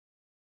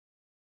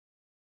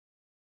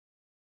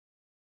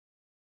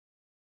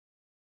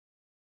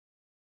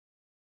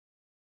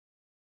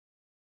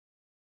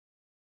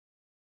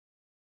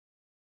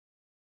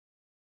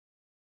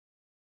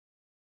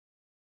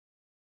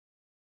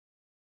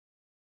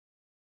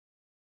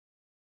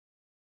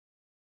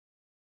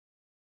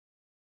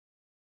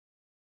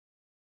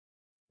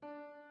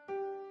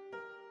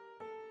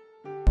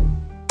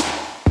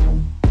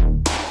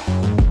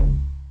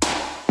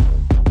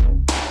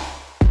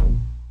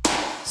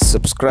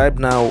Subscribe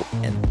now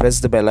and press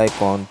the bell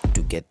icon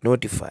to get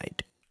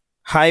notified.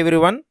 Hi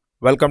everyone,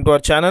 welcome to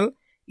our channel.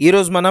 ఈ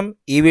రోజు మనం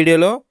ఈ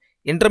వీడియోలో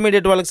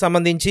intermediate వాళ్ళకి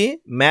సంబంధించి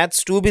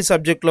మ్యాథ్స్ 2B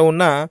సబ్జెక్ట్లో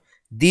ఉన్న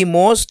the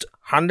most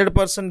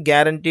 100%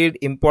 guaranteed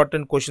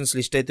important questions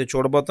list అయితే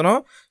చూడబోతున్నాం.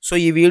 సో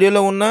ఈ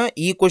వీడియోలో ఉన్న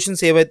ఈ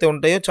క్వశ్చన్స్ ఏవైతే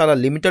ఉంటాయో చాలా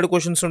లిమిటెడ్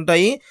క్వశ్చన్స్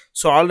ఉంటాయి.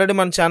 సో ఆల్రెడీ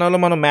మన ఛానల్లో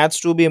మనం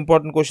మ్యాథ్స్ 2B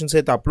ఇంపార్టెంట్ క్వశ్చన్స్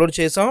అయితే అప్లోడ్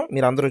చేసాం,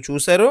 మీరు అందరూ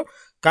చూశారు.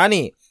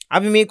 కానీ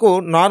అవి మీకు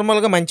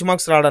నార్మల్గా మంచి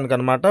మార్క్స్ రావడానికి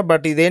అనమాట.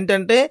 బట్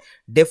ఇదేంటంటే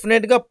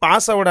డెఫినెట్గా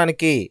పాస్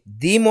అవ్వడానికి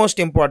ది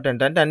మోస్ట్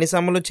ఇంపార్టెంట్, అంటే అన్ని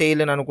సమ్ములు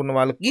చేయలేని అనుకున్న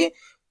వాళ్ళకి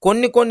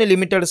కొన్ని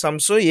లిమిటెడ్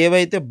సమ్స్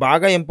ఏవైతే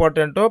బాగా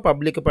ఇంపార్టెంటో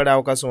పబ్లిక్ పడే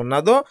అవకాశం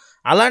ఉన్నదో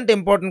అలాంటి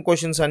ఇంపార్టెంట్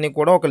క్వశ్చన్స్ అన్నీ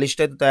కూడా ఒక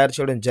లిస్ట్ అయితే తయారు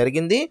చేయడం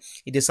జరిగింది.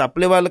 ఇది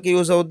సప్లీ వాళ్ళకి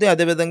యూజ్ అవుద్ది,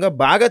 అదేవిధంగా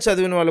బాగా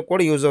చదివిన వాళ్ళకి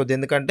కూడా యూజ్ అవుద్ది.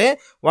 ఎందుకంటే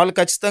వాళ్ళు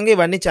ఖచ్చితంగా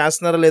ఇవన్నీ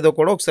చేస్తున్నారో లేదో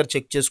కూడా ఒకసారి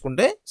చెక్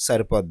చేసుకుంటే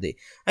సరిపోద్ది.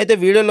 అయితే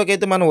వీడియోలోకి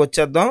అయితే మనం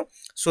వచ్చేద్దాం.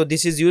 So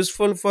this is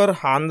useful for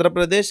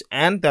Andhra Pradesh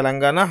and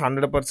Telangana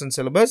 100%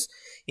 syllabus.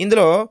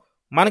 ఇందులో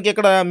మనకి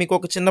ఇక్కడ మీకు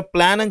ఒక చిన్న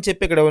ప్లాన్ అని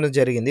చెప్పి ఇక్కడ ఇవ్వడం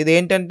జరిగింది. ఇది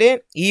ఏంటంటే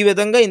ఈ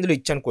విధంగా ఇందులో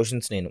ఇచ్చాను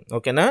క్వశ్చన్స్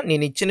ఓకేనా.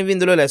 నేను ఇచ్చినవి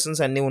ఇందులో లెసన్స్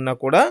అన్నీ ఉన్నా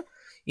కూడా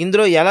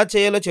ఇందులో ఎలా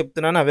చేయాలో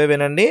చెప్తున్నాను, అవే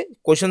వినండి.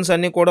 క్వశ్చన్స్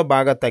అన్నీ కూడా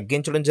బాగా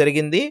తగ్గించడం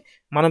జరిగింది.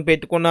 మనం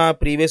పెట్టుకున్న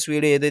ప్రీవియస్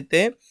వీడియో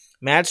ఏదైతే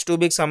మ్యాథ్స్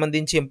 2Bకి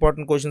సంబంధించి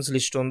ఇంపార్టెంట్ క్వశ్చన్స్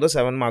లిస్ట్ ఉందో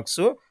 7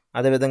 మార్క్స్,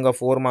 అదేవిధంగా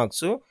 4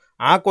 మార్క్స్,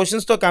 ఆ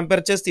క్వశ్చన్స్తో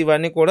కంపేర్ చేస్తే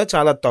ఇవన్నీ కూడా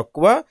చాలా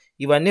తక్కువ,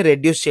 ఇవన్నీ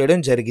రెడ్యూస్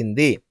చేయడం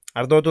జరిగింది.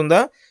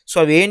 అర్థమవుతుందా? సో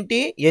అవి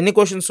ఏంటి, ఎన్ని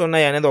క్వశ్చన్స్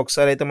ఉన్నాయి అనేది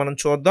ఒకసారి అయితే మనం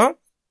చూద్దాం.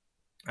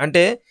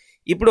 అంటే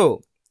ఇప్పుడు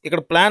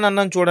ఇక్కడ ప్లాన్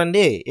అన్నాను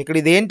చూడండి. ఇక్కడ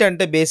ఇది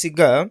ఏంటంటే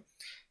బేసిక్గా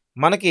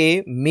మనకి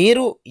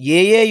మీరు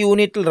ఏ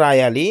యూనిట్లు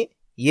రాయాలి,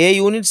 ఏ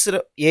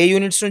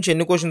యూనిట్స్ నుంచి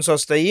ఎన్ని క్వశ్చన్స్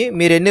వస్తాయి,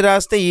 మీరు ఎన్ని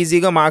రాస్తే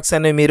ఈజీగా మార్క్స్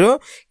అనేవి మీరు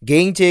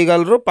గెయిన్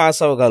చేయగలరు,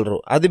 పాస్ అవ్వగలరు,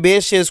 అది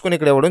బేస్ చేసుకుని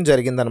ఇక్కడ ఇవ్వడం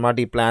జరిగిందనమాట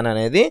ఈ ప్లాన్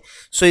అనేది.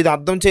 సో ఇది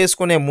అర్థం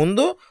చేసుకునే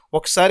ముందు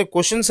ఒకసారి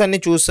క్వశ్చన్స్ అన్నీ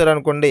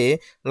చూస్తారనుకోండి,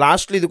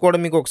 లాస్ట్లో ఇది కూడా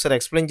మీకు ఒకసారి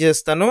ఎక్స్ప్లెయిన్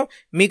చేస్తాను,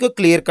 మీకు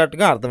క్లియర్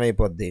కట్గా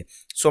అర్థమైపోద్ది.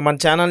 సో మన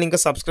ఛానల్ ఇంకా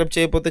సబ్స్క్రైబ్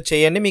చేయకపోతే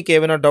చేయండి. మీకు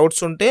ఏమైనా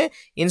డౌట్స్ ఉంటే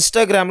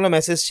ఇన్స్టాగ్రామ్లో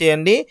మెసేజ్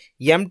చేయండి,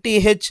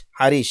 MTH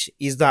Harish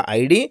is the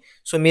ID.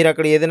 So మీరు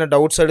అక్కడ ఏదైనా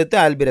డౌట్స్ అడిగితే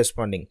ఐ విల్ బి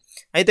రెస్పాండింగ్.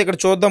 అయితే ఇక్కడ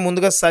చూద్దాం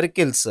ముందుగా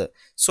సర్కిల్స్.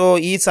 సో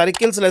ఈ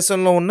సర్కిల్స్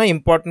లెసన్లో ఉన్న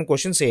ఇంపార్టెంట్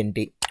క్వశ్చన్స్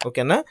ఏంటి,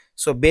 ఓకేనా.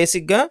 సో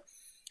బేసిక్గా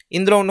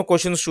ఇందులో ఉన్న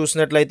క్వశ్చన్స్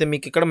చూసినట్లయితే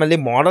మీకు ఇక్కడ మళ్ళీ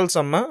మోడల్స్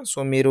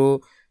సో మీరు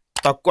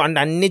తక్కువ అంటే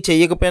అన్నీ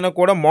చేయకపోయినా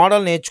కూడా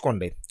మోడల్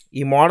నేర్చుకోండి.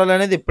 ఈ మోడల్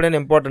అనేది ఎప్పుడైనా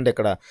ఇంపార్టెంట్.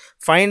 ఇక్కడ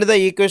find the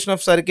equation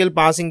of circle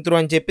passing through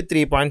అని చెప్పి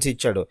 3 పాయింట్స్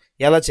ఇచ్చాడు,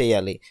 ఎలా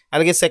చేయాలి.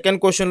 అలాగే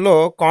సెకండ్ క్వశ్చన్లో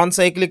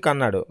కాన్సైక్లిక్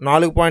అన్నాడు,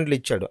 4 పాయింట్లు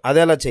ఇచ్చాడు,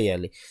 అది ఎలా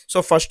చేయాలి.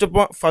 సో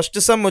ఫస్ట్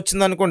సమ్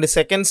వచ్చిందనుకోండి,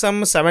 సెకండ్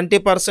సమ్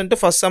 70%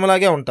 ఫస్ట్ సమ్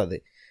లాగే ఉంటుంది,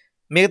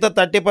 మిగతా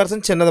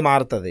 30% చిన్నది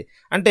మారుతుంది.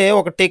 అంటే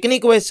ఒక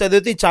టెక్నిక్ వైజ్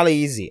చదివితే చాలా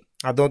ఈజీ,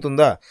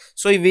 అర్థమవుతుందా.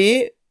 సో ఇవి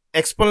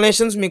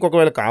ఎక్స్ప్లెనేషన్స్ మీకు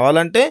ఒకవేళ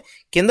కావాలంటే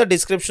కింద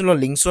డిస్క్రిప్షన్లో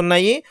లింక్స్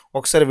ఉన్నాయి,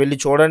 ఒకసారి వెళ్ళి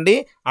చూడండి.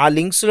 ఆ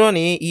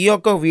లింక్స్లోని ఈ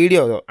యొక్క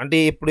వీడియో అంటే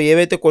ఇప్పుడు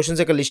ఏవైతే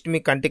క్వశ్చన్స్ యొక్క లిస్ట్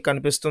మీకు కంటికి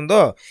కనిపిస్తుందో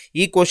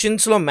ఈ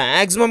క్వశ్చన్స్లో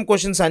మ్యాక్సిమం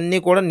క్వశ్చన్స్ అన్నీ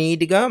కూడా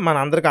నీట్గా మన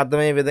అందరికి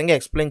అర్థమయ్యే విధంగా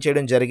ఎక్స్ప్లెయిన్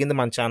చేయడం జరిగింది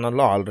మన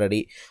ఛానల్లో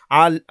ఆల్రెడీ.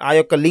 ఆ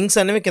యొక్క లింక్స్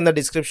అనేవి కింద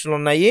డిస్క్రిప్షన్లో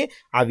ఉన్నాయి.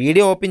 ఆ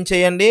వీడియో ఓపెన్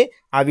చేయండి,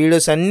 ఆ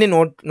వీడియోస్ అన్నీ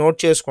నోట్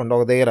చేసుకోండి,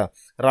 ఒక దగ్గర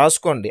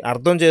రాసుకోండి,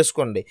 అర్థం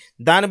చేసుకోండి,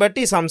 దాన్ని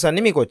బట్టి ఈ సమ్స్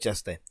అన్నీ మీకు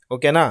వచ్చేస్తాయి,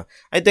 ఓకేనా.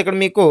 అయితే ఇక్కడ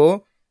మీకు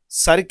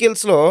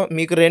సర్కిల్స్లో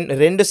మీకు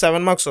రెండు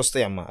 7 మార్క్స్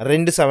వస్తాయమ్మా,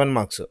 2 7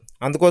 మార్క్స్.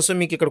 అందుకోసం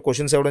మీకు ఇక్కడ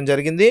క్వశ్చన్స్ ఇవ్వడం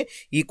జరిగింది.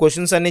 ఈ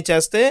క్వశ్చన్స్ అన్నీ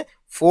చేస్తే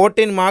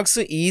 14 మార్క్స్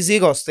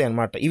ఈజీగా వస్తాయి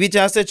అన్నమాట. ఇవి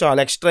చేస్తే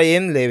చాలు, ఎక్స్ట్రా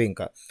ఏం లేవు,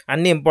 ఇంకా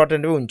అన్నీ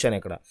ఇంపార్టెంట్వి ఉంచాను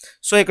ఇక్కడ.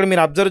 సో ఇక్కడ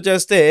మీరు అబ్జర్వ్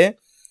చేస్తే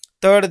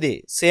థర్డ్ది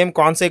సేమ్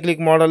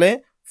కాన్సైక్లిక్ మోడలే,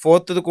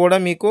 ఫోర్త్ది కూడా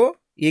మీకు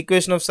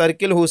equation of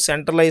circle who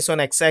centre lies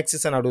on X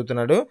axis అని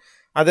అడుగుతున్నాడు.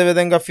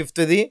 అదేవిధంగా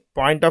 5th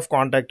పాయింట్ ఆఫ్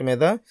కాంటాక్ట్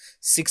మీద,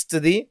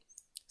 6th,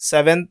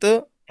 7th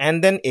and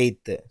then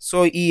 8th. So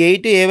ఈ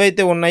 8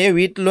 ఏవైతే ఉన్నాయో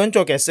వీటిలోంచి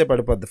ఒక ఎస్సే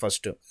పడిపోద్ది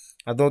ఫస్ట్,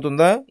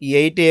 అర్థమవుతుందా. ఈ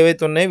 8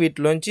 ఏవైతే ఉన్నాయో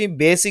వీటిలోంచి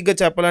బేసిక్గా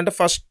చెప్పాలంటే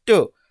ఫస్ట్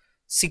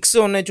 6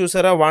 ఉన్నాయి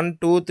చూసారా, 1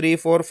 2 3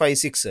 4 5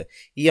 6,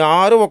 ఈ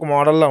 6 ఒక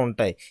మోడల్లో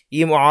ఉంటాయి.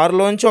 ఈ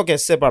 6లోంచి ఒక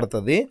ఎస్సే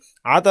పడుతుంది.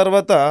 ఆ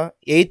తర్వాత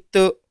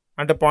 8th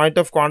అంటే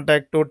point of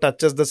contact,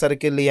 touches the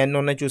circle, ఇవన్నీ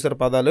ఉన్నాయి చూసారు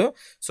పదాలు.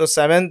 So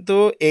 7th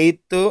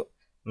 8th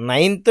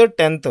 9th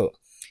 10th.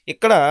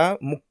 ఇక్కడ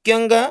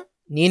ముఖ్యంగా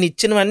నేను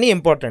ఇచ్చినవన్నీ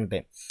ఇంపార్టెంటే.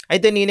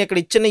 అయితే నేను ఇక్కడ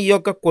ఇచ్చిన ఈ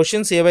యొక్క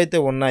క్వశ్చన్స్ ఏవైతే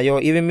ఉన్నాయో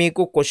ఇవి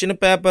మీకు క్వశ్చన్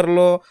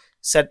పేపర్లో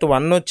సెట్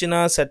 1 వచ్చినా,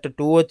 సెట్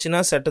 2 వచ్చినా,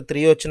 సెట్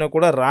 3 వచ్చినా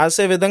కూడా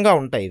రాసే విధంగా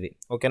ఉంటాయి ఇవి,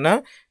 ఓకేనా.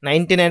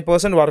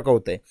 99% వర్క్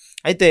అవుతాయి.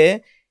 అయితే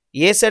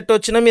ఏ సెట్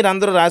వచ్చినా మీరు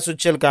అందరూ రాసి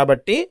వచ్చేయాలి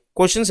కాబట్టి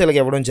క్వశ్చన్స్ ఇలాగ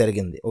ఇవ్వడం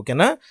జరిగింది,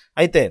 ఓకేనా.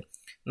 అయితే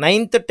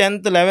 9th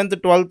 10th 11th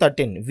 12th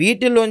 13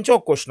 వీటిలోంచి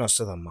ఒక క్వశ్చన్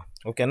వస్తుందమ్మా,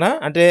 ఓకేనా.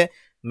 అంటే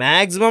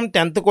maximum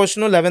 10th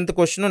question 11th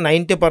question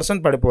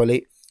 90% పడిపోవాలి.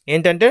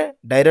 ఏంటంటే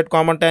డైరెక్ట్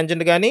కామన్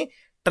ట్యాంజెంట్ కానీ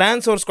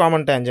ట్రాన్స్వర్స్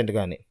కామన్ ట్యాంజెంట్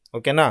కానీ,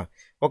 ఓకేనా.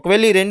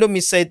 ఒకవేళ ఈ 2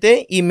 మిస్ అయితే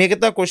ఈ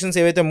మిగతా క్వశ్చన్స్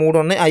ఏవైతే 3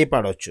 ఉన్నాయో అవి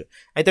పడవచ్చు.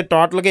 అయితే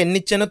టోటల్గా ఎన్ని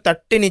ఇచ్చాను,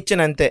 13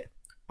 ఇచ్చాను అంతే.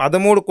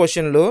 13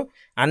 క్వశ్చన్లు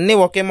అన్నీ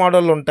ఒకే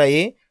మోడల్లో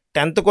ఉంటాయి.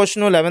 10th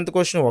క్వశ్చన్ 11th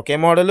క్వశ్చన్ ఒకే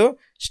మోడలు,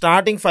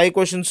 స్టార్టింగ్ 5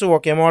 క్వశ్చన్స్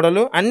ఒకే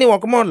మోడలు, అన్నీ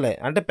ఒక మోడలే.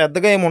 అంటే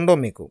పెద్దగా ఏమి ఉండవు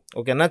మీకు,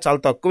 ఓకేనా, చాలా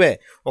తక్కువే.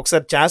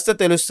 ఒకసారి చేస్తే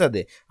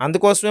తెలుస్తుంది.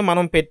 అందుకోసమే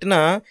మనం పెట్టిన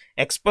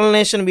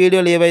ఎక్స్ప్లెనేషన్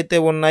వీడియోలు ఏవైతే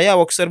ఉన్నాయో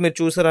ఒకసారి మీరు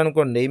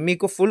చూసారనుకోండి,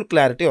 మీకు ఫుల్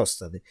క్లారిటీ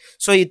వస్తుంది.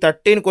 సో ఈ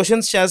 13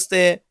 క్వశ్చన్స్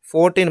చేస్తే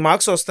 14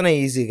 మార్క్స్ వస్తున్నాయి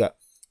ఈజీగా,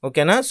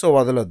 ఓకేనా. సో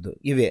వదలొద్దు,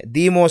 ఇవే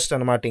ది మోస్ట్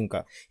అనమాట.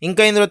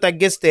 ఇంకా ఇందులో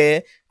తగ్గిస్తే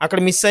అక్కడ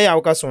మిస్ అయ్యే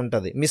అవకాశం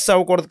ఉంటుంది. మిస్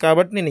అవ్వకూడదు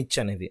కాబట్టి నేను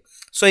ఇచ్చాను ఇవి.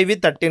 సో ఇవి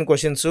 13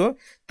 క్వశ్చన్స్.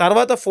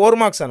 తర్వాత 4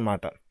 మార్క్స్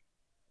అనమాట,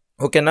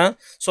 ఓకేనా.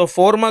 సో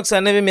 4 మార్క్స్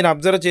అనేవి మీరు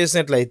అబ్జర్వ్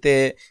చేసినట్లయితే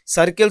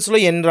సర్కిల్స్లో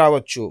ఎన్ని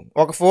రావచ్చు,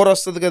 ఒక 4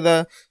 వస్తుంది కదా.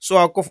 సో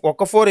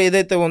ఒక 4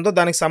 ఏదైతే ఉందో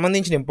దానికి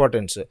సంబంధించిన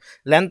importance,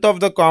 length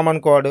of the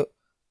common code,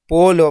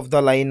 pole of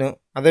the line,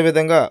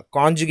 అదేవిధంగా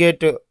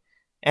conjugate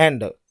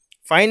and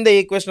find the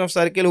equation of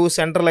circle who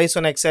centre lies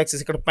on X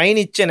axis. ఇక్కడ పైన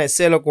ఇచ్చాను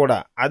ఎస్ఏలో కూడా,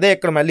 అదే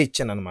ఇక్కడ మళ్ళీ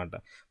ఇచ్చాను అనమాట.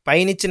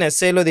 పైన ఇచ్చిన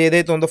ఎస్ఏలో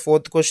ఏదైతే ఉందో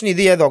 4th క్వశ్చన్,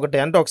 ఇది అది ఒకటే,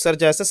 అంటే ఒకసారి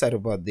చేస్తే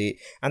సరిపోద్ది.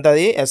 అంటే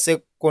అది ఎస్ఏ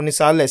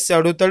కొన్నిసార్లు ఎస్ఏ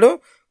అడుగుతాడు,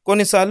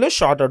 కొన్నిసార్లు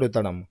షార్ట్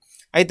అడుగుతాడమ్మ.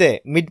 అయితే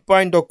మిడ్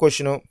పాయింట్ ఒక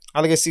క్వశ్చను,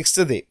 అలాగే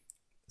 6th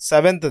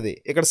 7th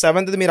ఇక్కడ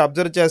 7th మీరు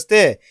అబ్జర్వ్ చేస్తే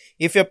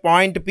ఇఫ్ ఏ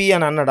పాయింట్ పి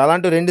అని అన్నాడు.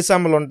 అలాంటి 2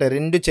 సమ్ములు ఉంటాయి,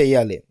 2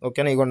 చేయాలి,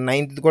 ఓకేనా. ఇక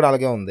 9th కూడా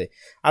అలాగే ఉంది.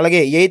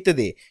 అలాగే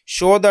 8th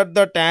show that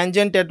the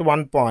tangent at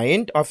one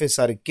point of a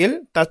circle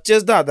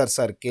touches the other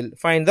circle,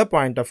 find the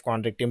point of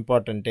contact,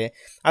 ఇంపార్టెంటే.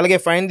 అలాగే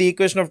find the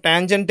equation of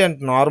tangent and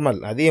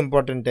normal, అది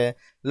ఇంపార్టెంటే.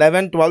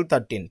 11,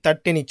 12,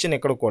 13 ఇచ్చిన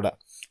ఇక్కడ కూడా,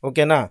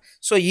 ఓకేనా.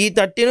 సో ఈ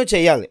 13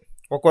 చేయాలి.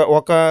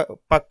 ఒక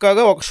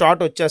పక్కగా ఒక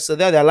షార్ట్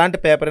వచ్చేస్తుంది, అది ఎలాంటి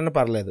పేపర్ అయినా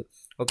పర్లేదు,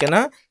 ఓకేనా.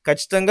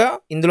 ఖచ్చితంగా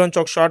ఇందులోంచి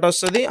ఒక షార్ట్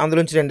వస్తుంది,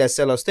 అందులోంచి 2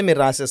 ఎస్ఏలు వస్తే మీరు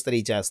రాసేస్తారు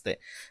ఈ చేస్తే,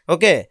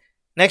 ఓకే.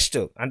 నెక్స్ట్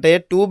అంటే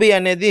 2B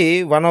అనేది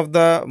one of the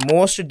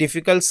most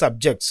difficult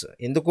subjects.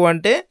 ఎందుకు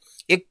అంటే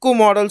ఎక్కువ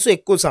మోడల్స్,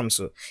 ఎక్కువ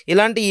సమ్స్.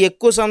 ఇలాంటి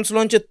ఎక్కువ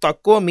సమ్స్లోంచి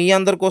తక్కువ మీ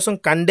అందరి కోసం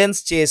కండెన్స్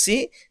చేసి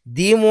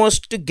the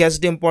most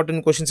guessed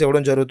important questions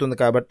ఇవ్వడం జరుగుతుంది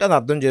కాబట్టి అది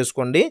అర్థం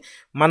చేసుకోండి.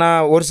 మన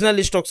ఒరిజినల్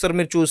లిస్ట్ ఒకసారి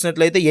మీరు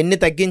చూసినట్లయితే ఎన్ని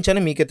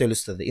తగ్గించానో మీకే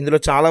తెలుస్తుంది. ఇందులో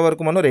చాలా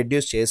వరకు మనం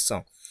రెడ్యూస్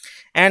చేస్తాం.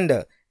 అండ్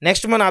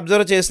నెక్స్ట్ మనం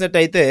అబ్జర్వ్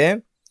చేసినట్టయితే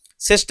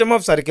సిస్టమ్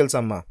ఆఫ్ సర్కిల్స్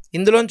అమ్మ,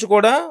 ఇందులోంచి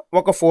కూడా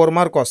ఒక 4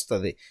 మార్క్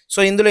వస్తుంది. సో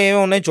ఇందులో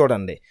ఏమేమి ఉన్నాయి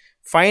చూడండి.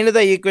 Find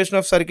the equation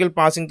of circle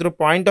passing through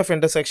point of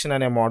intersection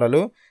అనే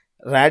మోడలు,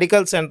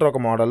 రాడికల్ సెంటర్ ఒక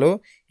model,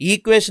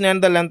 equation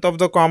and the length of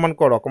the common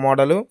code ఒక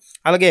మోడలు,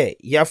 అలాగే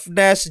F'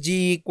 G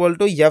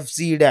 =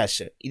 FZ',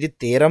 ఇది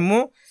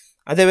థీరము.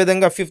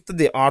 అదేవిధంగా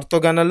 5th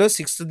ఆర్థోగనల్,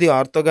 6th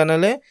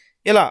ఆర్థోగనలే,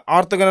 ఇలా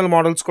ఆర్థోగనల్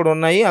మోడల్స్ కూడా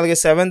ఉన్నాయి. అలాగే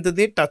 7th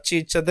touch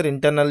each other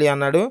internally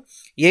అన్నాడు.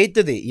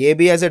 8th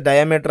AB as a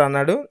diameter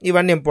అన్నాడు.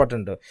 ఇవన్నీ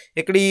ఇంపార్టెంట్.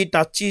 ఇక్కడ ఈ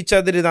టచ్ ఈచ్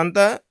అదర్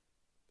ఇదంతా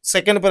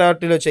సెకండ్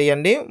ప్రయారిటీలో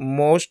చేయండి.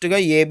 మోస్ట్గా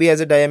AB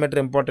as a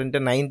diameter important.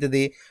 9th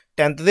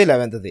 10th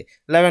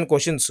 11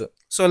 questions.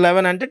 So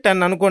 11 అంటే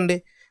 10 అనుకోండి,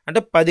 అంటే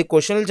 10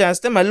 క్వశ్చన్లు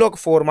చేస్తే మళ్ళీ ఒక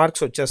 4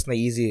 మార్క్స్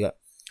వచ్చేస్తున్నాయి ఈజీగా.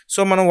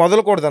 సో మనం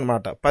వదలకూడదు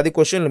అనమాట. 10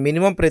 క్వశ్చన్లు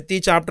మినిమం ప్రతి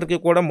చాప్టర్కి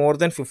కూడా మోర్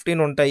దెన్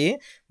 15 ఉంటాయి.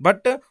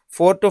 బట్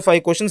 4 to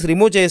 5 క్వశ్చన్స్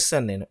రిమూవ్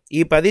చేస్తాను నేను. ఈ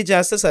 10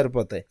 చేస్తే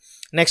సరిపోతాయి.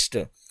 నెక్స్ట్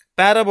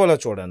పారాబోలా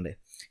చూడండి.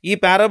 ఈ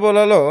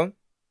పారాబోలాలో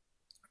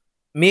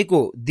మీకు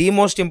ది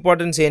మోస్ట్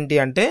ఇంపార్టెన్స్ ఏంటి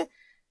అంటే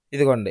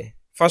ఇదిగోండి,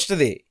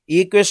 ఫస్ట్ది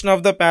equation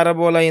of the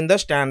parabola in the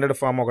standard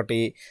form ఒకటి,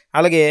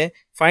 అలాగే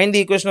find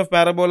the equation of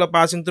parabola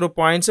passing through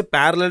points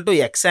parallel to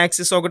X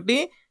axis ఒకటి,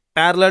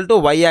 ప్యారలల్ టు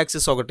వై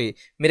యాక్సిస్ ఒకటి.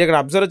 మీరు ఇక్కడ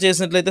అబ్జర్వ్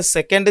చేసినట్లయితే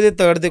 2th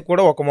 3rd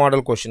కూడా ఒక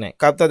మోడల్ క్వశ్చనే,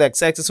 కాకపోతే అది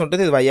ఎక్స్ యాక్సిస్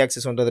ఉంటుంది, ఇది వై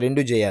యాక్సిస్ ఉంటుంది,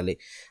 2 చేయాలి.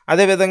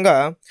 అదేవిధంగా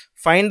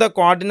find the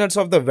coordinates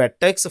of the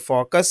vertex,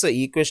 focus,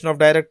 equation of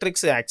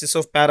directrix, axis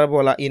of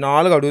parabola, ఈ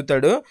 4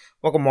 అడుగుతాడు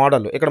ఒక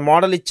మోడల్. ఇక్కడ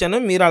మోడల్ ఇచ్చాను,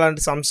 మీరు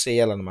అలాంటి సమ్స్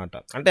చేయాలన్నమాట.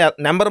 అంటే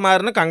నెంబర్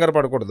మారిన కంగారు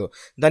పడకూడదు,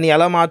 దాన్ని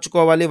ఎలా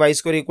మార్చుకోవాలి,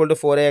 y²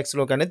 = 4ax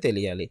అనేది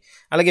తెలియాలి.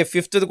 అలాగే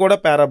 5th కూడా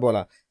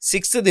పారాబోలా.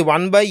 6th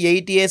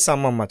 1/8a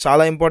సమ్ అమ్మ,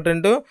 చాలా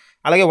ఇంపార్టెంట్.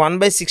 అలాగే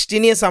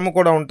 1/16a సమ్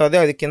కూడా ఉంటుంది,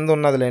 అది కింద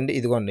ఉన్నదిలేండి,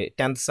 ఇదిగోండి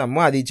 10th సమ్,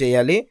 అది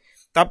చేయాలి.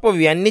 తప్ప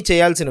ఇవన్నీ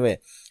చేయాల్సినవే.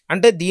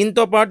 అంటే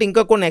దీంతో పాటు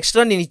ఇంకా కొన్ని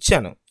ఎక్స్ట్రా నేను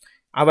ఇచ్చాను,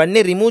 అవన్నీ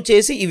రిమూవ్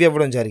చేసి ఇవి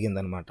ఇవ్వడం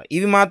జరిగిందనమాట.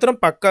 ఇవి మాత్రం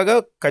పక్కాగా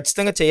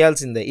ఖచ్చితంగా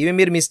చేయాల్సిందే. ఇవి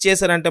మీరు మిస్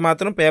చేశారంటే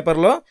మాత్రం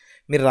పేపర్లో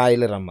మీరు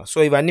రాయలేరమ్మా. సో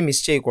ఇవన్నీ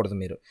మిస్ చేయకూడదు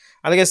మీరు.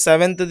 అలాగే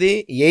 7th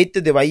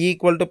 8th y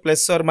 =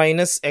 +or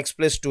 - x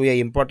 + 2a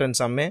important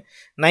సమ్మే.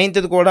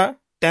 9th కూడా,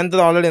 10th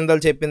ఆల్రెడీ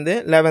ఇందాక చెప్పింది,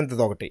 11th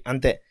ఒకటి,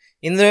 అంతే.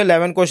 ఇందులో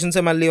 11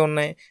 క్వశ్చన్సే మళ్ళీ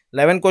ఉన్నాయి.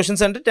 11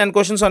 క్వశ్చన్స్ అంటే 10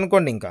 క్వశ్చన్స్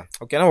అనుకోండి ఇంకా,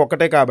 ఓకేనా,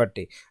 ఒకటే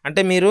కాబట్టి.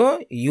 అంటే మీరు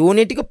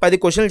యూనిట్కి 10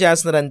 క్వశ్చన్లు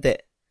చేస్తున్నారు అంతే.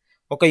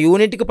 ఒక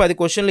యూనిట్కి 10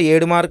 క్వశ్చన్లు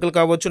 7 మార్కులు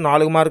కావచ్చు,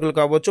 4 మార్కులు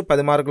కావచ్చు,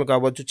 10 మార్కులు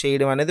కావచ్చు,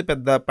 చేయడం అనేది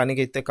పెద్ద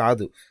పనికి అయితే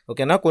కాదు,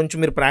 ఓకేనా. కొంచెం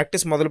మీరు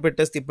ప్రాక్టీస్ మొదలు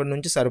పెట్టేస్తే ఇప్పటి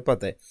నుంచి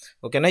సరిపోతాయి,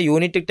 ఓకేనా.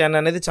 యూనిట్కి 10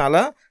 అనేది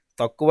చాలా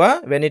తక్కువ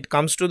when it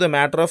comes to the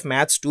matter of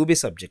maths 2B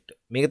subject,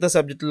 మిగతా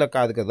సబ్జెక్టులో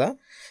కాదు కదా.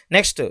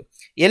 నెక్స్ట్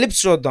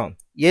ఎలిప్స్ చూద్దాం.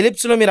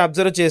 ఎలిప్స్లో మీరు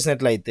అబ్జర్వ్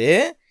చేసినట్లయితే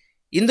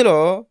ఇందులో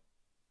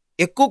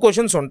ఎక్కువ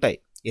క్వశ్చన్స్ ఉంటాయి.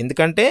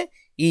 ఎందుకంటే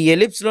ఈ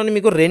ఎలిప్స్లోని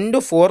మీకు 2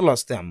 4లు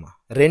వస్తాయమ్మా,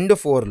 2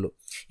 4లు.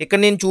 ఇక్కడ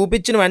నేను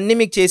చూపించినవన్నీ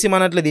మీకు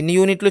చేసేమనట్లేదు, ఇన్ని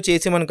యూనిట్లు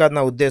చేసేమని కాదు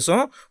నా ఉద్దేశం.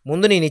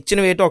 ముందు నేను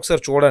ఇచ్చినవి ఏంటో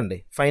ఒకసారి చూడండి,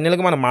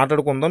 ఫైనల్గా మనం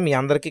మాట్లాడుకుందాం. మీ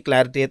అందరికీ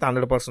క్లారిటీ అయితే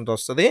 100%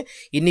 వస్తుంది.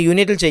 ఇన్ని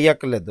యూనిట్లు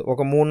చేయక్కర్లేదు,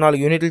 ఒక 3-4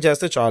 యూనిట్లు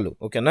చేస్తే చాలు,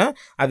 ఓకేనా?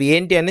 అవి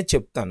ఏంటి అనేది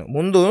చెప్తాను.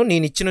 ముందు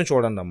నేను ఇచ్చినవి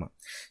చూడండి అమ్మ.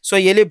 సో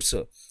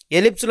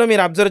ఎలిప్స్లో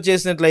మీరు అబ్జర్వ్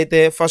చేసినట్లయితే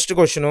ఫస్ట్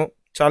క్వశ్చను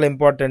చాలా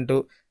ఇంపార్టెంట్,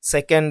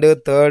 సెకండ్,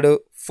 థర్డ్,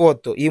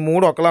 ఫోర్త్ ఈ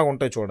 3 ఒకలాగా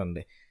ఉంటాయి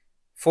చూడండి.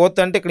 ఫోర్త్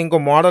అంటే ఇక్కడ ఇంకో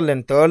మోడల్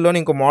అండి, థర్డ్లోని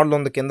ఇంకో మోడల్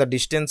ఉంది కింద,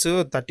 డిస్టెన్స్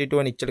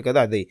 32 అని ఇచ్చాడు కదా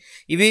అది.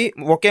 ఇవి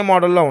ఒకే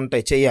మోడల్లో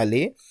ఉంటాయి,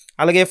 చేయాలి.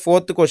 అలాగే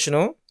ఫోర్త్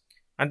క్వశ్చను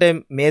అంటే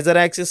major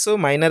axis,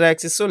 minor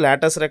axis,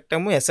 Lotus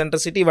rectum,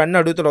 eccentricity ఇవన్నీ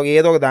అడుగుతాడు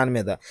ఏదో ఒక దాని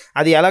మీద.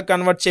 అది ఎలా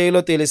కన్వర్ట్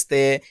చేయాలో తెలిస్తే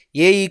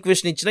ఏ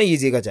ఈక్వేషన్ ఇచ్చినా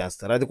ఈజీగా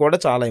చేస్తారు, అది కూడా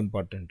చాలా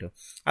ఇంపార్టెంట్.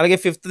 అలాగే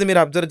ఫిఫ్త్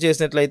మీరు అబ్జర్వ్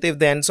చేసినట్లయితే if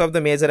the ends of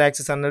the major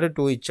axis అన్నాడు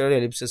 2 ఇచ్చాడు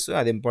ఎలిప్సిస్,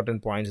 అది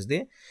ఇంపార్టెంట్ పాయింట్స్ది.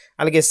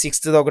 అలాగే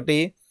సిక్స్త్ ఒకటి,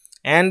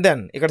 అండ్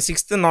దెన్ ఇక్కడ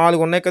 6th 4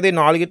 ఉన్నాయి కదా, ఈ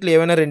 4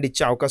 ఏమైనా 2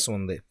 ఇచ్చే అవకాశం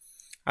ఉంది.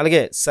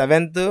 అలాగే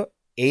 7th,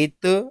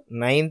 8th,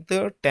 9th,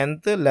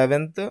 10th,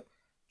 11th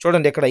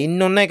చూడండి ఇక్కడ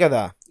ఇన్ని ఉన్నాయి కదా,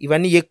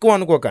 ఇవన్నీ ఎక్కువ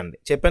అనుకోకండి,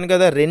 చెప్పాను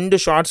కదా 2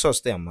 షార్ట్స్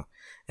వస్తాయి అమ్మ.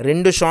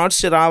 2 షార్ట్స్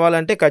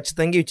రావాలంటే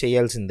ఖచ్చితంగా ఇవి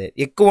చేయాల్సిందే,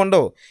 ఎక్కువ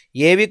ఉండవు,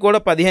 ఏవి కూడా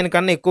 15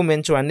 కన్నా ఎక్కువ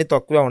మెంచు, అన్నీ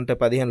తక్కువే ఉంటాయి,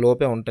 15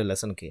 లోపే ఉంటాయి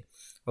లెసన్కి,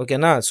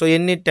 ఓకేనా? సో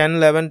ఎన్ని 10,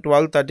 11,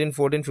 12, 13,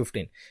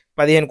 14,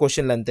 15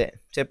 క్వశ్చన్లు అంతే,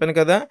 చెప్పాను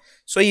కదా.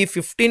 సో ఈ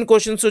 15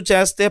 క్వశ్చన్స్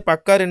చేస్తే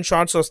పక్కా 2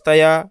 షార్ట్స్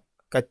వస్తాయా?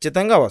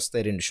 ఖచ్చితంగా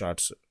వస్తాయి 2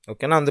 షార్ట్స్,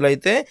 ఓకేనా? అందులో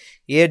అయితే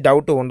ఏ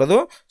డౌట్ ఉండదు.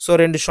 సో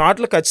 2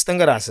 షార్ట్లు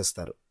ఖచ్చితంగా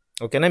రాసేస్తారు,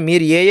 ఓకేనా?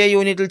 మీరు ఏ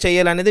యూనిట్లు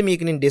చేయాలనేది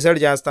మీకు నేను డిసైడ్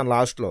చేస్తాను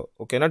లాస్ట్లో,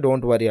 ఓకేనా?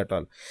 Don't worry at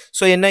all.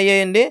 So ఎన్ని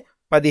అయ్యాయండి?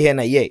 15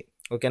 అయ్యాయి,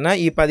 ఓకేనా?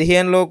 ఈ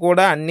 15లో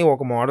కూడా అన్నీ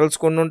ఒక మోడల్స్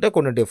కొన్ని ఉంటాయి,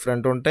 కొన్ని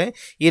డిఫరెంట్ ఉంటాయి.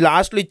 ఈ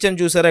లాస్ట్లో ఇచ్చాను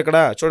చూసారా ఇక్కడ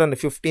చూడండి,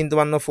 15th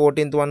 1,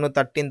 14th 1,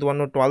 13th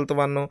 1, 12th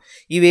 1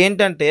 ఇవి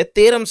ఏంటంటే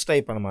థీరమ్స్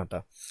టైప్ అనమాట.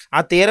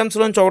 ఆ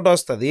థీరమ్స్లోంచి ఒకటి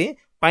వస్తుంది,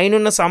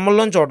 పైన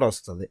సమ్మల్లోంచి ఒకటి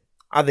వస్తుంది,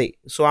 అది.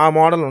 సో ఆ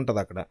మోడల్ ఉంటుంది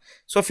అక్కడ.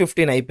 సో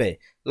 15 అయిపోయాయి.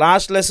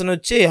 లాస్ట్ లెసన్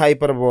వచ్చి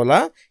హైపర్బోలా.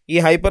 ఈ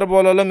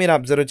హైపర్బోలాలో మీరు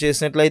అబ్జర్వ్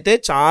చేసినట్లయితే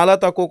చాలా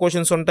తక్కువ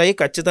క్వశ్చన్స్ ఉంటాయి,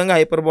 ఖచ్చితంగా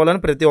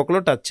హైపర్బోలాని ప్రతి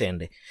ఒక్కరు టచ్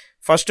చేయండి.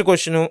 ఫస్ట్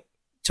క్వశ్చన్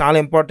చాలా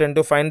important,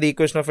 find the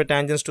equation of a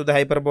tangents to the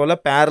hyperbola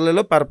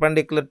parallel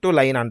perpendicular to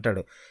line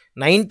అంటాడు.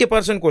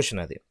 90%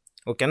 క్వశ్చన్ అది,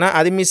 ఓకేనా?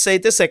 అది మిస్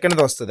అయితే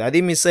సెకండ్ది వస్తుంది,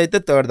 అది మిస్ అయితే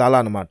థర్డ్,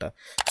 అలా అనమాట.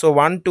 సో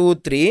 1 2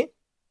 3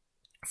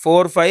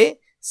 4 5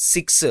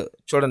 6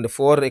 చూడండి,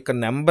 4 ఇక్కడ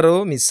నెంబరు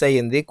మిస్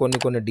అయ్యింది,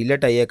 కొన్ని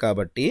డిలీట్ అయ్యాయి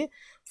కాబట్టి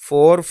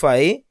 4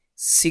 5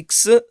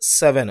 6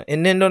 7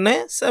 ఎన్ని ఉన్నాయి?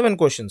 7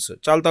 క్వశ్చన్స్,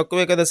 చాలా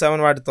తక్కువే కదా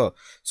 7 వాటితో.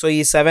 సో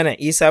ఈ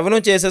 7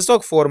 చేసేస్తే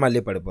ఒక 4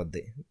 మళ్ళీ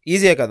పడిపోద్ది,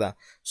 ఈజీయే కదా.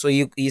 సో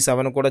ఈ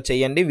 7 కూడా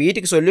చేయండి.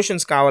 వీటికి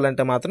సొల్యూషన్స్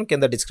కావాలంటే మాత్రం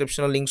కింద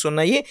డిస్క్రిప్షన్లో లింక్స్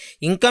ఉన్నాయి.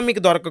 ఇంకా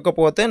మీకు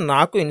దొరకకపోతే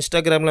నాకు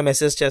ఇన్స్టాగ్రామ్లో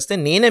మెసేజ్ చేస్తే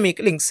నేనే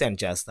మీకు లింక్స్ సెండ్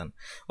చేస్తాను,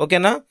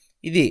 ఓకేనా?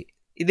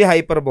 ఇది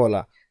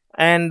హైపర్బోలా.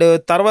 అండ్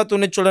తర్వాత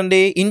ఉన్నది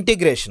చూడండి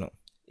ఇంటిగ్రేషను.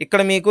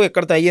 ఇక్కడ మీకు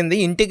ఇక్కడతో అయ్యింది.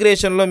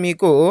 ఇంటిగ్రేషన్లో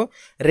మీకు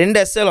 2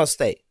 ఎస్ఏలు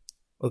వస్తాయి,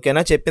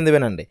 ఓకేనా? చెప్పింది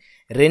వినండి,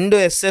 2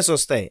 ఎస్ఏస్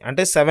వస్తాయి,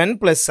 అంటే 7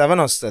 +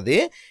 7 వస్తుంది.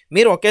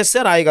 మీరు ఒక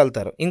ఎస్ఏ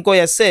రాయగలుగుతారు, ఇంకో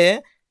ఎస్ఏ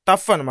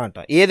టఫ్ అనమాట,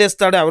 ఏది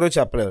ఇస్తాడో ఎవరూ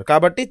చెప్పలేరు.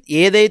 కాబట్టి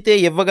ఏదైతే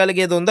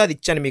ఇవ్వగలిగేది ఉందో అది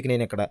ఇచ్చాను మీకు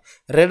నేను ఇక్కడ.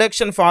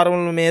 రిడక్షన్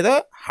ఫార్ములా మీద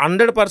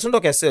 100%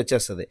 ఒక ఎస్ఏ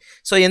వచ్చేస్తుంది.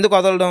 సో ఎందుకు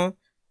వదలడం?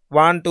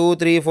 1 2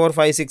 3 4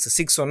 5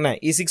 6 ఉన్నాయి,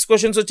 ఈ 6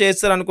 క్వశ్చన్స్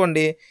చేస్తారు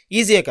అనుకోండి,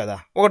 ఈజీయే కదా,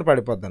 ఒకటి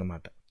పడిపోద్ది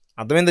అనమాట.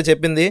 అర్థమైందో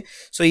చెప్పింది?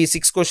 సో ఈ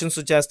 6 క్వశ్చన్స్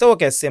చేస్తే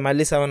ఒక ఎస్ఏ,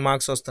 మళ్ళీ 7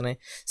 మార్క్స్ వస్తున్నాయి.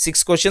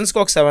 6 క్వశ్చన్స్కి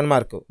ఒక 7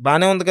 మార్కు,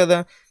 బాగానే ఉంది కదా.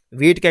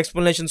 వీటికి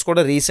ఎక్స్ప్లెనేషన్స్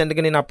కూడా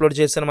రీసెంట్గా నేను అప్లోడ్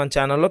చేశాను మన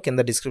ఛానల్లో, కింద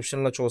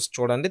డిస్క్రిప్షన్లో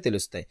చూడండి,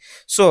 తెలుస్తాయి.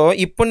 సో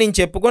ఇప్పుడు నేను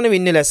చెప్పుకొని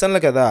ఇన్ని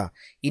లెసన్లు కదా,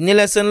 ఇన్ని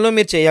లెసన్లు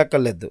మీరు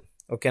చేయక్కర్లేదు,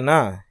 ఓకేనా?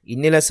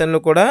 ఇన్ని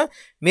లెసన్లు కూడా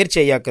మీరు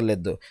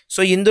చేయక్కర్లేదు.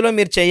 సో ఇందులో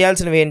మీరు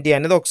చేయాల్సినవి ఏంటి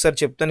అనేది ఒకసారి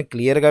చెప్తాను,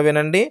 క్లియర్గా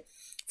వినండి.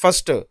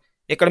 ఫస్ట్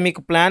ఇక్కడ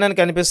మీకు ప్లాన్ అని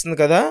కనిపిస్తుంది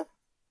కదా,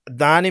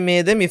 దాని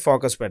మీదే మీ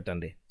ఫోకస్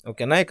పెట్టండి,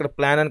 ఓకేనా? ఇక్కడ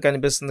ప్లాన్ అని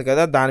కనిపిస్తుంది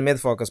కదా, దాని మీద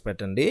ఫోకస్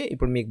పెట్టండి.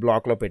 ఇప్పుడు మీకు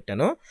బ్లాక్లో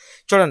పెట్టాను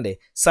చూడండి.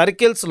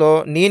 సర్కిల్స్లో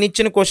నేను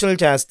ఇచ్చిన క్వశ్చన్లు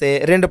చేస్తే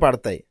 2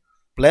 పడతాయి,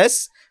 ప్లస్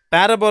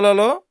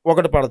పారాబోలాలో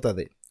 1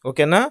 పడుతుంది,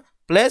 ఓకేనా?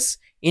 ప్లస్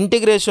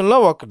ఇంటిగ్రేషన్లో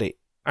 1,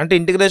 అంటే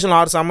ఇంటిగ్రేషన్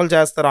 6 సమ్మలు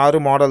చేస్తారు,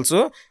 6 మోడల్స్,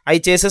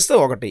 అవి చేసేస్తే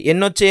 1.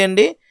 ఎన్ని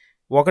వచ్చేయండి?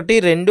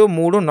 1 2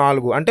 3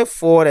 4, అంటే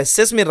 4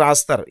 ఎస్ఎస్ మీరు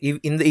రాస్తారు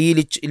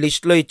ఈ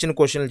లిస్ట్లో ఇచ్చిన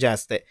క్వశ్చన్లు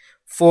చేస్తే.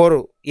 4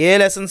 ఏ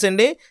లెసన్స్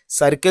అండి?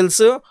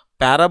 Circles,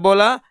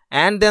 parabola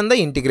and then the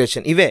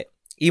integration, ఇవే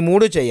ఈ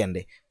 3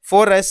 చేయండి.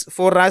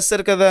 4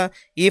 రాస్తారు కదా,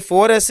 ఈ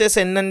 4 ఎస్ఎస్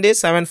ఎన్నండి?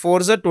 7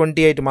 4s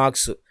 28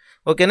 మార్క్స్,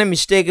 ఓకేనా?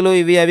 మిస్టేక్లు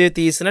ఇవి అవి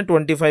తీసిన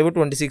 25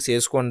 26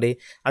 వేసుకోండి,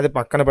 అది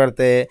పక్కన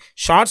పెడితే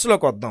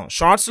షార్ట్స్లోకి వద్దాం.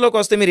 షార్ట్స్లోకి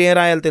వస్తే మీరు ఏం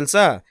రాయాలి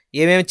తెలుసా?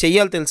 ఏమేమి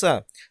చెయ్యాలి తెలుసా?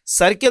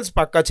 సర్కిల్స్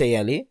పక్కా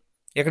చేయాలి,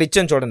 ఇక్కడ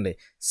ఇచ్చాను చూడండి,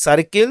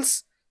 సర్కిల్స్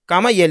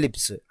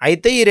ఎలిప్స్,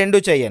 అయితే ఈ 2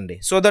 చేయండి.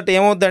 సో దట్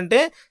ఏమవుద్దంటే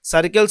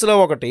సర్కిల్స్లో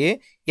 1,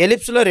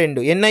 ఎలిప్స్లో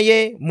 2, ఎన్ని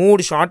అయ్యాయి?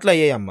 3 షార్ట్లు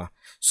అయ్యాయి అమ్మ.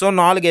 సో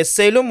 4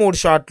 ఎస్ఐలు 3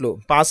 షార్ట్లు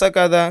పాసా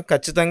కదా,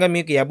 ఖచ్చితంగా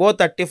మీకు అబోవ్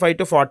 35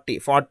 to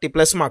 40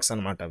 ప్లస్ మార్క్స్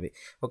అనమాట అవి.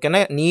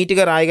 ఓకేనా,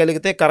 నీట్గా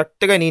రాయగలిగితే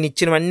కరెక్ట్గా నేను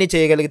ఇచ్చినవన్నీ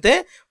చేయగలిగితే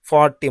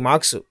 40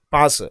 మార్క్స్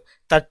పాస్.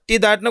 30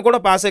 దాటినా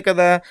కూడా పాసే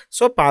కదా,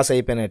 సో పాస్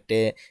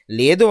అయిపోయినట్టే.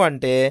 లేదు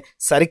అంటే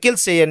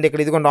సర్కిల్స్ చేయండి,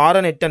 ఇక్కడ ఇదిగోండి ఆర్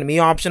అని ఎట్టాను మీ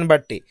ఆప్షన్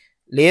బట్టి.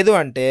 లేదు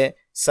అంటే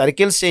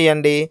సర్కిల్స్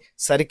చేయండి,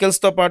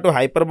 సర్కిల్స్తో పాటు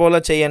హైపర్బోలా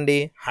చేయండి,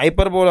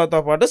 హైపర్బోలాతో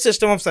పాటు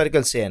సిస్టమ్ ఆఫ్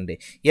సర్కిల్స్ చేయండి.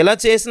 ఇలా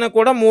చేసినా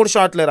కూడా 3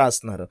 షార్ట్లే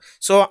రాస్తున్నారు.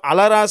 సో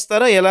అలా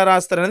రాస్తారా ఎలా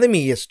రాస్తారా అనేది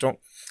మీ ఇష్టం.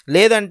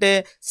 లేదంటే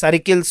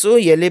సర్కిల్స్,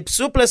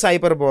 ఎలిప్స్ ప్లస్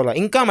హైపర్బోలా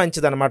ఇంకా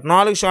మంచిదన్నమాట,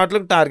 4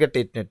 షార్ట్లకు టార్గెట్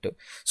పెట్టినట్టు.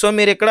 సో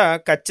మీరు ఇక్కడ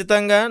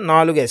ఖచ్చితంగా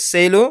 4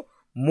 ఎస్ఐలు,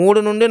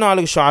 3 నుండి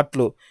 4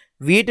 షార్ట్లు,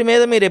 వీటి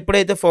మీద మీరు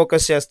ఎప్పుడైతే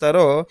ఫోకస్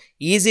చేస్తారో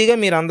ఈజీగా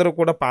మీరు అందరూ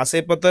కూడా పాస్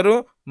అయిపోతారు,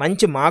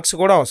 మంచి మార్క్స్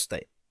కూడా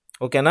వస్తాయి.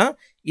 ఓకేనా,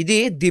 ఇది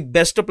ది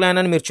బెస్ట్ ప్లాన్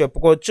అని మీరు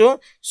చెప్పుకోవచ్చు.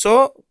 సో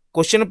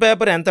క్వశ్చన్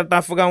పేపర్ ఎంత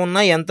టఫ్గా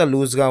ఉన్నా ఎంత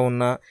లూజ్గా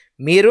ఉన్నా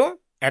మీరు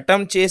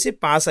అటెంప్ట్ చేసి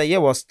పాస్ అయ్యే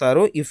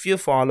వస్తారు if you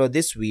follow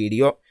this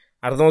video.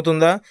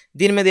 అర్థమవుతుందా?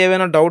 దీని మీద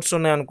ఏమైనా డౌట్స్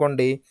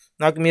ఉన్నాయనుకోండి,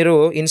 నాకు మీరు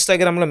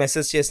ఇన్స్టాగ్రామ్లో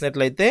మెసేజ్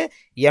చేసినట్లయితే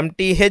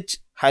MTH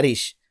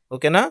హరీష్.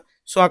 ఓకేనా,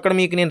 సో అక్కడ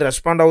మీకు నేను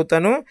రెస్పాండ్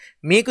అవుతాను.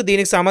 మీకు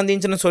దీనికి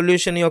సంబంధించిన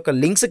సొల్యూషన్ యొక్క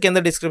లింక్స్ కింద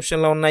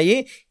డిస్క్రిప్షన్లో ఉన్నాయి.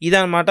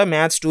 ఇదన్నమాట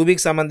మ్యాథ్స్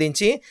 2Bకి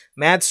సంబంధించి.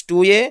 మ్యాథ్స్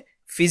 2A,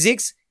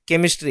 ఫిజిక్స్,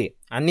 కెమిస్ట్రీ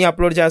అన్నీ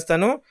అప్లోడ్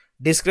చేస్తాను.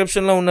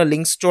 డిస్క్రిప్షన్లో ఉన్న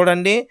లింక్స్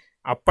చూడండి.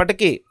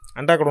 అప్పటికి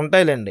అంటే అక్కడ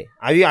ఉంటాయిలేండి,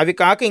 అవి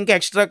కాక ఇంకా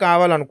ఎక్స్ట్రా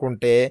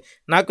కావాలనుకుంటే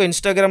నాకు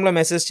ఇన్స్టాగ్రామ్లో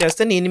మెసేజ్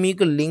చేస్తే నేను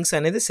మీకు లింక్స్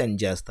అనేది సెండ్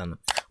చేస్తాను.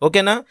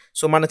 ఓకేనా,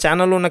 సో మన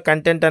ఛానల్లో ఉన్న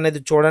కంటెంట్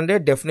అనేది చూడండి.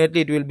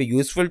 Definitely it will be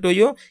useful to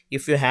you.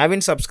 If you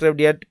haven't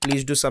subscribed at,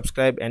 please do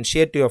subscribe and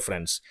share to your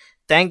friends.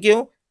 Thank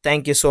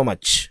you so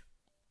much.